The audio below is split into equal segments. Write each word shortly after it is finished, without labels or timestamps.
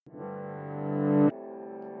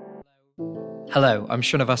Hello, I'm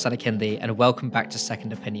Srinivas Anakindi, and welcome back to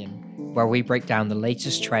Second Opinion, where we break down the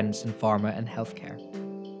latest trends in pharma and healthcare.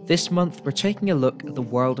 This month, we're taking a look at the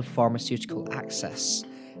world of pharmaceutical access,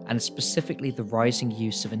 and specifically the rising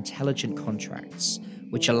use of intelligent contracts,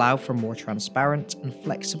 which allow for more transparent and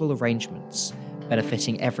flexible arrangements,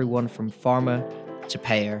 benefiting everyone from pharma to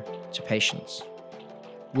payer to patients.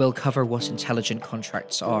 We'll cover what intelligent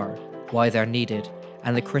contracts are, why they're needed,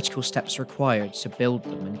 and the critical steps required to build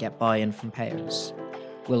them and get buy-in from payers.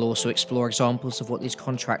 We'll also explore examples of what these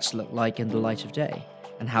contracts look like in the light of day,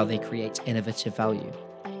 and how they create innovative value.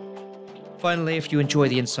 Finally, if you enjoy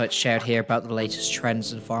the insights shared here about the latest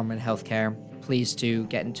trends in pharma and healthcare, please do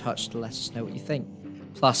get in touch to let us know what you think.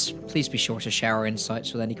 Plus, please be sure to share our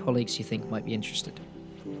insights with any colleagues you think might be interested.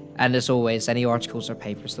 And as always, any articles or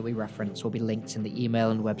papers that we reference will be linked in the email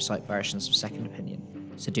and website versions of Second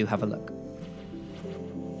Opinion, so do have a look.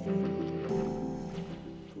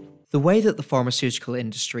 The way that the pharmaceutical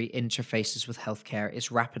industry interfaces with healthcare is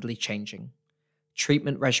rapidly changing.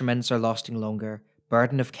 Treatment regimens are lasting longer,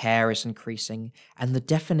 burden of care is increasing, and the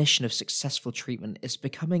definition of successful treatment is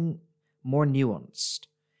becoming more nuanced.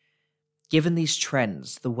 Given these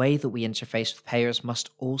trends, the way that we interface with payers must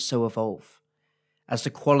also evolve. As the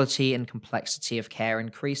quality and complexity of care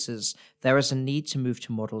increases, there is a need to move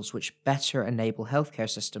to models which better enable healthcare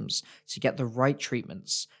systems to get the right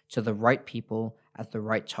treatments to the right people at the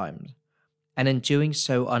right time, and in doing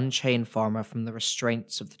so unchain pharma from the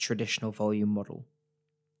restraints of the traditional volume model.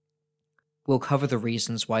 We'll cover the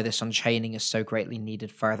reasons why this unchaining is so greatly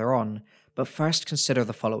needed further on, but first consider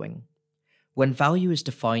the following. When value is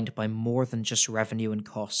defined by more than just revenue and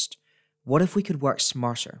cost, what if we could work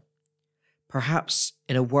smarter? Perhaps,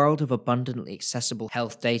 in a world of abundantly accessible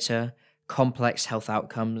health data, complex health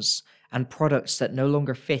outcomes, and products that no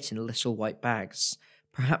longer fit in little white bags,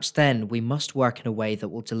 perhaps then we must work in a way that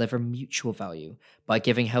will deliver mutual value by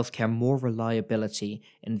giving healthcare more reliability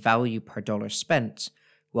in value per dollar spent,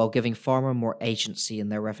 while giving pharma more agency in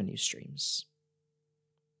their revenue streams.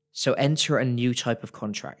 So enter a new type of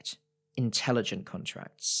contract, intelligent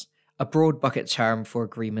contracts. A broad bucket term for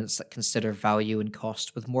agreements that consider value and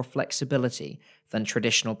cost with more flexibility than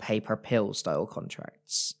traditional pay-per-pill style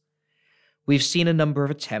contracts. We've seen a number of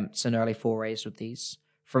attempts and early forays with these,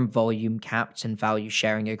 from volume-capped and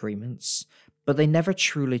value-sharing agreements, but they never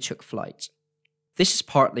truly took flight. This is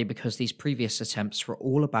partly because these previous attempts were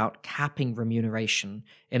all about capping remuneration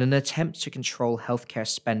in an attempt to control healthcare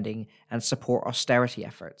spending and support austerity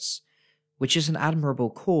efforts, which is an admirable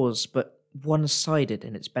cause, but one-sided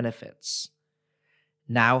in its benefits.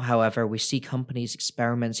 Now, however, we see companies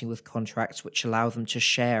experimenting with contracts which allow them to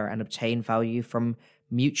share and obtain value from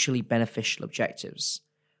mutually beneficial objectives,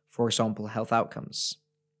 for example, health outcomes.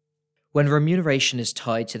 When remuneration is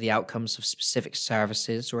tied to the outcomes of specific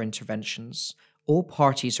services or interventions, all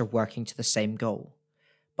parties are working to the same goal.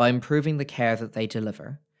 By improving the care that they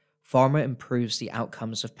deliver, pharma improves the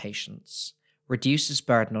outcomes of patients, reduces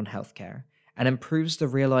burden on healthcare, and improves the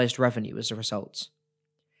realized revenue as a result.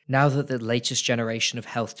 Now that the latest generation of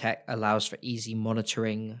health tech allows for easy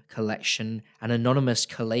monitoring, collection, and anonymous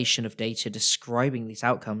collation of data describing these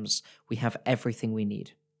outcomes, we have everything we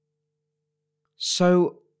need.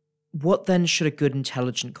 So, what then should a good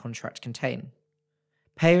intelligent contract contain?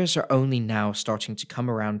 Payers are only now starting to come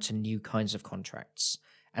around to new kinds of contracts,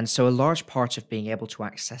 and so a large part of being able to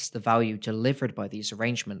access the value delivered by these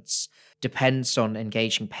arrangements depends on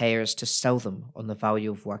engaging payers to sell them on the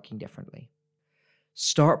value of working differently.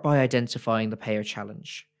 Start by identifying the payer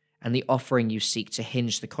challenge and the offering you seek to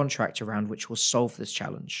hinge the contract around which will solve this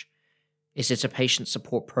challenge. Is it a patient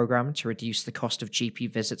support program to reduce the cost of GP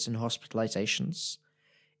visits and hospitalizations?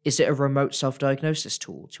 Is it a remote self-diagnosis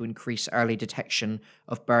tool to increase early detection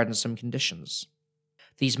of burdensome conditions?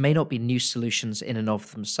 These may not be new solutions in and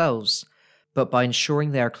of themselves, but by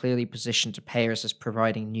ensuring they are clearly positioned to payers as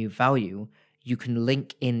providing new value, you can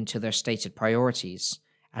link into their stated priorities,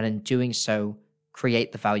 and in doing so,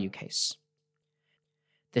 create the value case.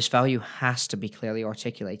 This value has to be clearly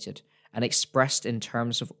articulated and expressed in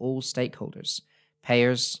terms of all stakeholders,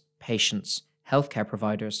 payers, patients, healthcare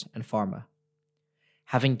providers, and pharma.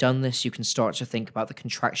 Having done this, you can start to think about the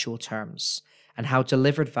contractual terms and how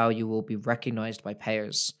delivered value will be recognized by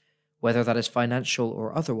payers, whether that is financial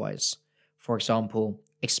or otherwise. For example,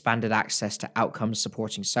 expanded access to outcomes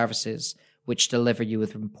supporting services, which deliver you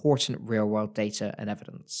with important real-world data and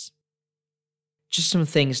evidence. Just some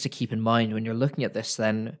things to keep in mind when you're looking at this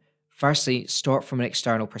then. Firstly, start from an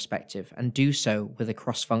external perspective and do so with a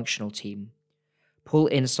cross-functional team. Pull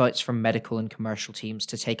insights from medical and commercial teams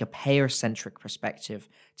to take a payer-centric perspective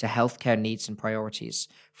to healthcare needs and priorities,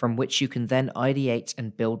 from which you can then ideate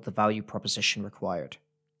and build the value proposition required.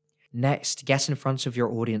 Next, get in front of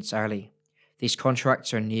your audience early. These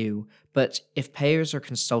contracts are new, but if payers are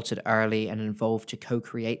consulted early and involved to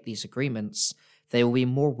co-create these agreements, they will be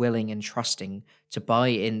more willing and trusting to buy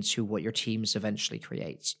into what your teams eventually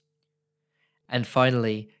create. And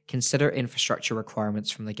finally, consider infrastructure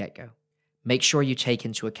requirements from the get-go. Make sure you take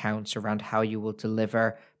into account around how you will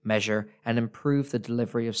deliver, measure, and improve the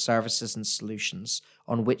delivery of services and solutions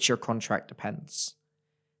on which your contract depends.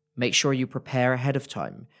 Make sure you prepare ahead of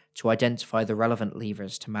time to identify the relevant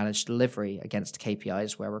levers to manage delivery against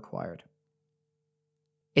KPIs where required.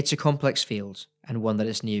 It's a complex field and one that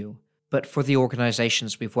is new, but for the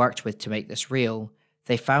organizations we've worked with to make this real,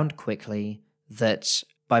 they found quickly that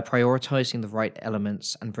by prioritizing the right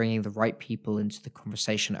elements and bringing the right people into the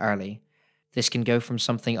conversation early, this can go from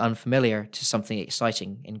something unfamiliar to something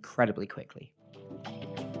exciting incredibly quickly.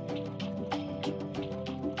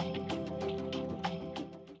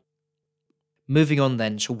 Moving on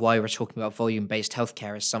then to why we're talking about volume-based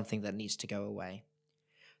healthcare as something that needs to go away.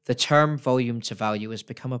 The term volume to value has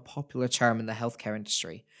become a popular term in the healthcare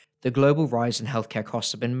industry. The global rise in healthcare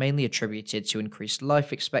costs have been mainly attributed to increased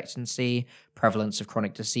life expectancy, prevalence of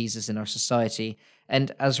chronic diseases in our society,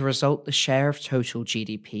 and as a result, the share of total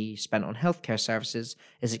GDP spent on healthcare services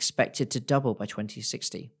is expected to double by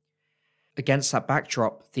 2060. Against that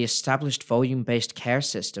backdrop, the established volume-based care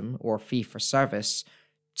system, or fee-for-service,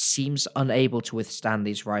 seems unable to withstand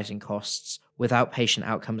these rising costs without patient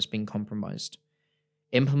outcomes being compromised.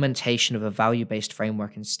 Implementation of a value-based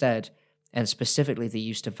framework instead, and specifically the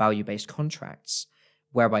use of value-based contracts,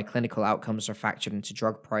 whereby clinical outcomes are factored into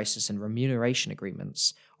drug prices and remuneration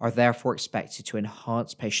agreements, are therefore expected to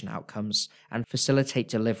enhance patient outcomes and facilitate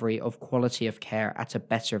delivery of quality of care at a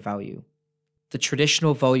better value. The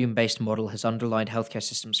traditional volume-based model has underlined healthcare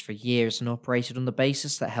systems for years and operated on the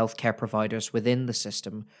basis that healthcare providers within the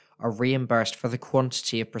system are reimbursed for the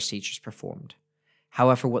quantity of procedures performed.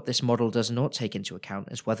 However, what this model does not take into account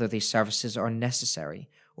is whether these services are necessary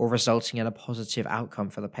or resulting in a positive outcome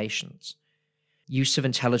for the patient. Use of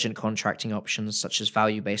intelligent contracting options such as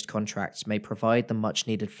value-based contracts may provide the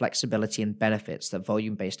much-needed flexibility and benefits that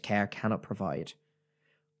volume-based care cannot provide.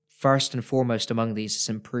 First and foremost among these is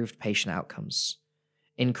improved patient outcomes.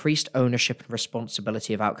 Increased ownership and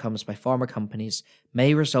responsibility of outcomes by pharma companies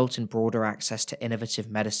may result in broader access to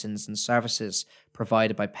innovative medicines and services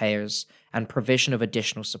provided by payers and provision of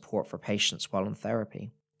additional support for patients while on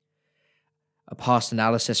therapy. A past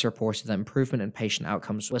analysis reported that improvement in patient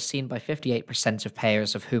outcomes was seen by 58% of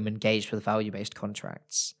payers of whom engaged with value-based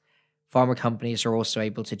contracts. Pharma companies are also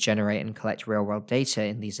able to generate and collect real-world data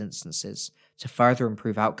in these instances to further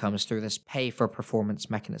improve outcomes through this pay-for-performance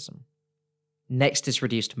mechanism. Next is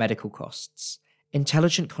reduced medical costs.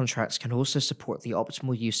 Intelligent contracts can also support the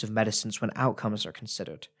optimal use of medicines when outcomes are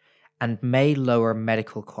considered, and may lower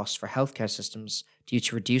medical costs for healthcare systems due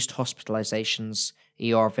to reduced hospitalizations,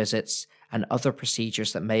 ER visits, and other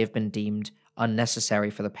procedures that may have been deemed unnecessary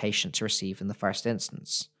for the patient to receive in the first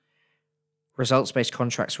instance. Results-based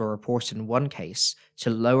contracts were reported in one case to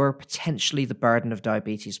lower potentially the burden of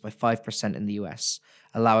diabetes by 5% in the US,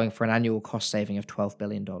 allowing for an annual cost saving of $12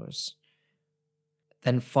 billion.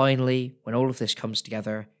 Then finally, when all of this comes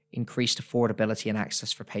together, increased affordability and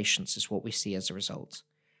access for patients is what we see as a result.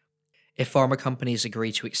 If pharma companies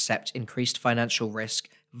agree to accept increased financial risk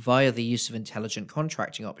via the use of intelligent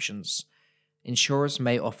contracting options, insurers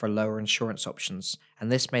may offer lower insurance options,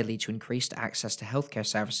 and this may lead to increased access to healthcare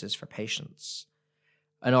services for patients.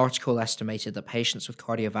 An article estimated that patients with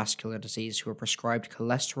cardiovascular disease who were prescribed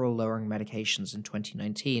cholesterol-lowering medications in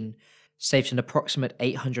 2019 saved an approximate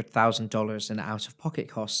 $800,000 in out-of-pocket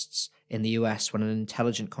costs in the US when an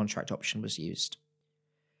intelligent contract option was used.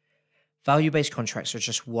 Value-based contracts are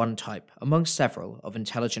just one type, among several, of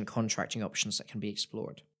intelligent contracting options that can be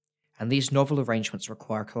explored. And these novel arrangements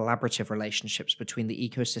require collaborative relationships between the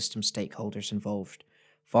ecosystem stakeholders involved: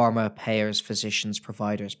 pharma, payers, physicians,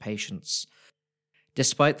 providers, patients.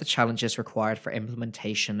 Despite the challenges required for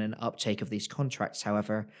implementation and uptake of these contracts,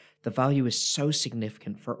 however, the value is so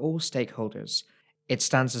significant for all stakeholders, it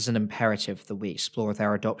stands as an imperative that we explore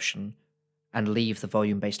their adoption and leave the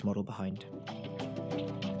volume-based model behind.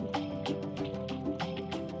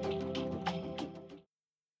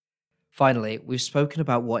 Finally, we've spoken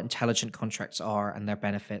about what intelligent contracts are and their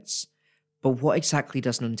benefits, but what exactly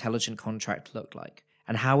does an intelligent contract look like,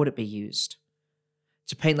 and how would it be used?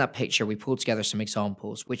 To paint that picture, we pulled together some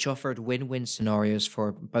examples which offered win-win scenarios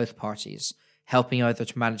for both parties, helping either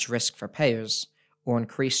to manage risk for payers or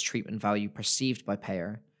increased treatment value perceived by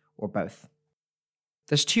payer, or both.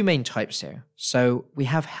 There's two main types here. So we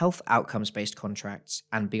have health outcomes-based contracts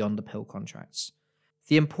and beyond-the-pill contracts.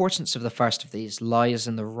 The importance of the first of these lies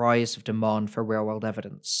in the rise of demand for real-world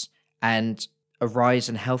evidence and a rise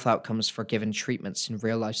in health outcomes for given treatments in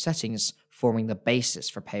real-life settings forming the basis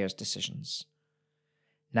for payers' decisions.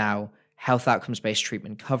 Now, health outcomes-based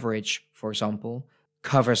treatment coverage, for example,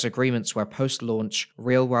 covers agreements where post-launch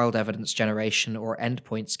real-world evidence generation or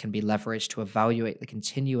endpoints can be leveraged to evaluate the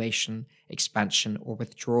continuation, expansion, or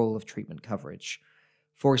withdrawal of treatment coverage.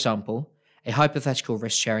 For example, a hypothetical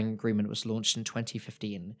risk-sharing agreement was launched in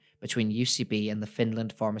 2015 between UCB and the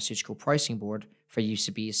Finland Pharmaceutical Pricing Board for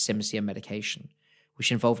UCB's Cimzia medication,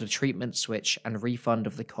 which involved a treatment switch and refund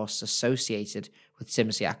of the costs associated with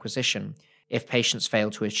Cimzia acquisition if patients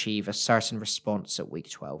failed to achieve a certain response at week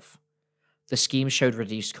 12. The scheme showed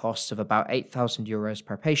reduced costs of about €8,000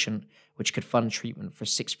 per patient, which could fund treatment for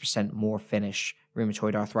 6% more Finnish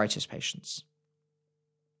rheumatoid arthritis patients.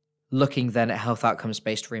 Looking then at health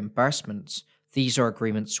outcomes-based reimbursement, these are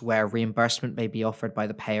agreements where reimbursement may be offered by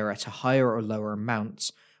the payer at a higher or lower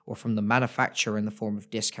amount, or from the manufacturer in the form of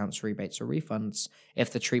discounts, rebates, or refunds,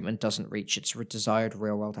 if the treatment doesn't reach its desired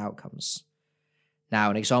real-world outcomes. Now,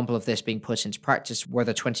 an example of this being put into practice were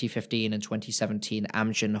the 2015 and 2017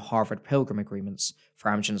 Amgen-Harvard Pilgrim agreements for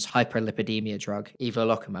Amgen's hyperlipidemia drug,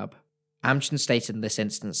 evolocumab. Amgen stated in this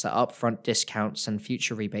instance that upfront discounts and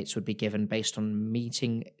future rebates would be given based on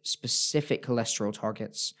meeting specific cholesterol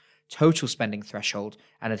targets, total spending threshold,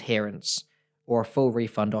 and adherence, or a full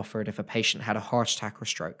refund offered if a patient had a heart attack or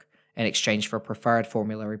stroke, in exchange for preferred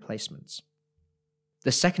formulary placements.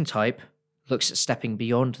 The second type looks at stepping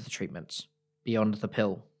beyond the treatment, beyond the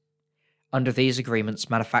pill. Under these agreements,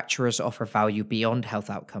 manufacturers offer value beyond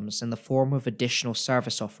health outcomes in the form of additional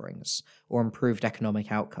service offerings or improved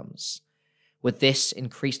economic outcomes. With this,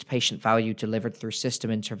 increased patient value delivered through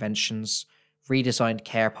system interventions, redesigned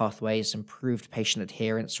care pathways, improved patient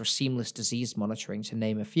adherence, or seamless disease monitoring, to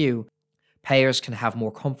name a few, payers can have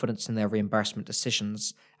more confidence in their reimbursement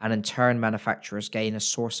decisions, and in turn, manufacturers gain a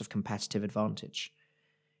source of competitive advantage.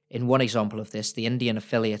 In one example of this, the Indian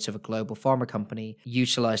affiliate of a global pharma company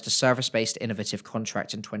utilized a service-based innovative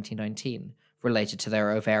contract in 2019 related to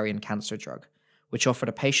their ovarian cancer drug, which offered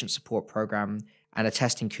a patient support program and a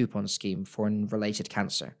testing coupon scheme for related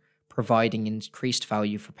cancer, providing increased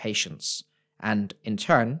value for patients and, in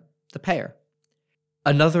turn, the payer.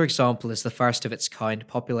 Another example is the first of its kind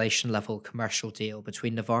population-level commercial deal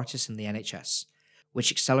between Novartis and the NHS,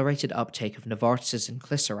 which accelerated uptake of Novartis's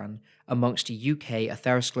inclisiran amongst UK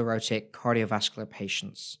atherosclerotic cardiovascular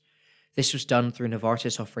patients. This was done through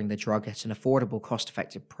Novartis offering the drug at an affordable,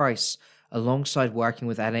 cost-effective price, alongside working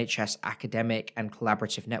with NHS academic and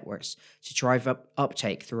collaborative networks to drive up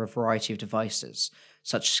uptake through a variety of devices,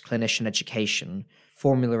 such as clinician education,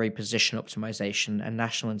 formulary position optimization, and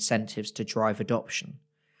national incentives to drive adoption.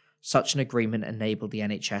 Such an agreement enabled the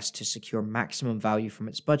NHS to secure maximum value from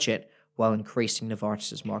its budget while increasing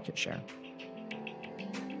Novartis's market share.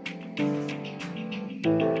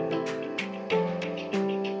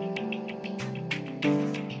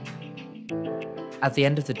 At the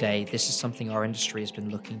end of the day, this is something our industry has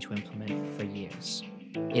been looking to implement for years.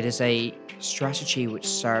 It is a strategy which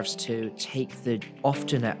serves to take the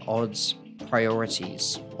often at odds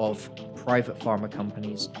priorities of private pharma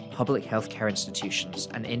companies, public healthcare institutions,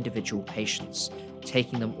 and individual patients,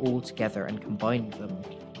 taking them all together and combining them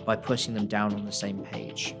by putting them down on the same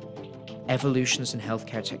page. Evolutions in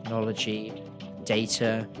healthcare technology,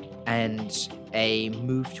 data, and a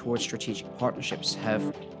move towards strategic partnerships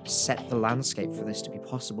have set the landscape for this to be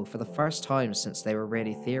possible for the first time since they were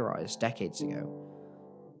really theorized decades ago.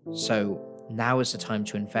 So now is the time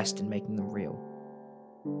to invest in making them real.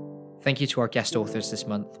 Thank you to our guest authors this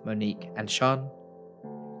month, Monique and Sean.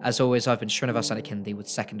 As always, I've been Srinivas Anakindi with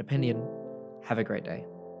Second Opinion. Have a great day.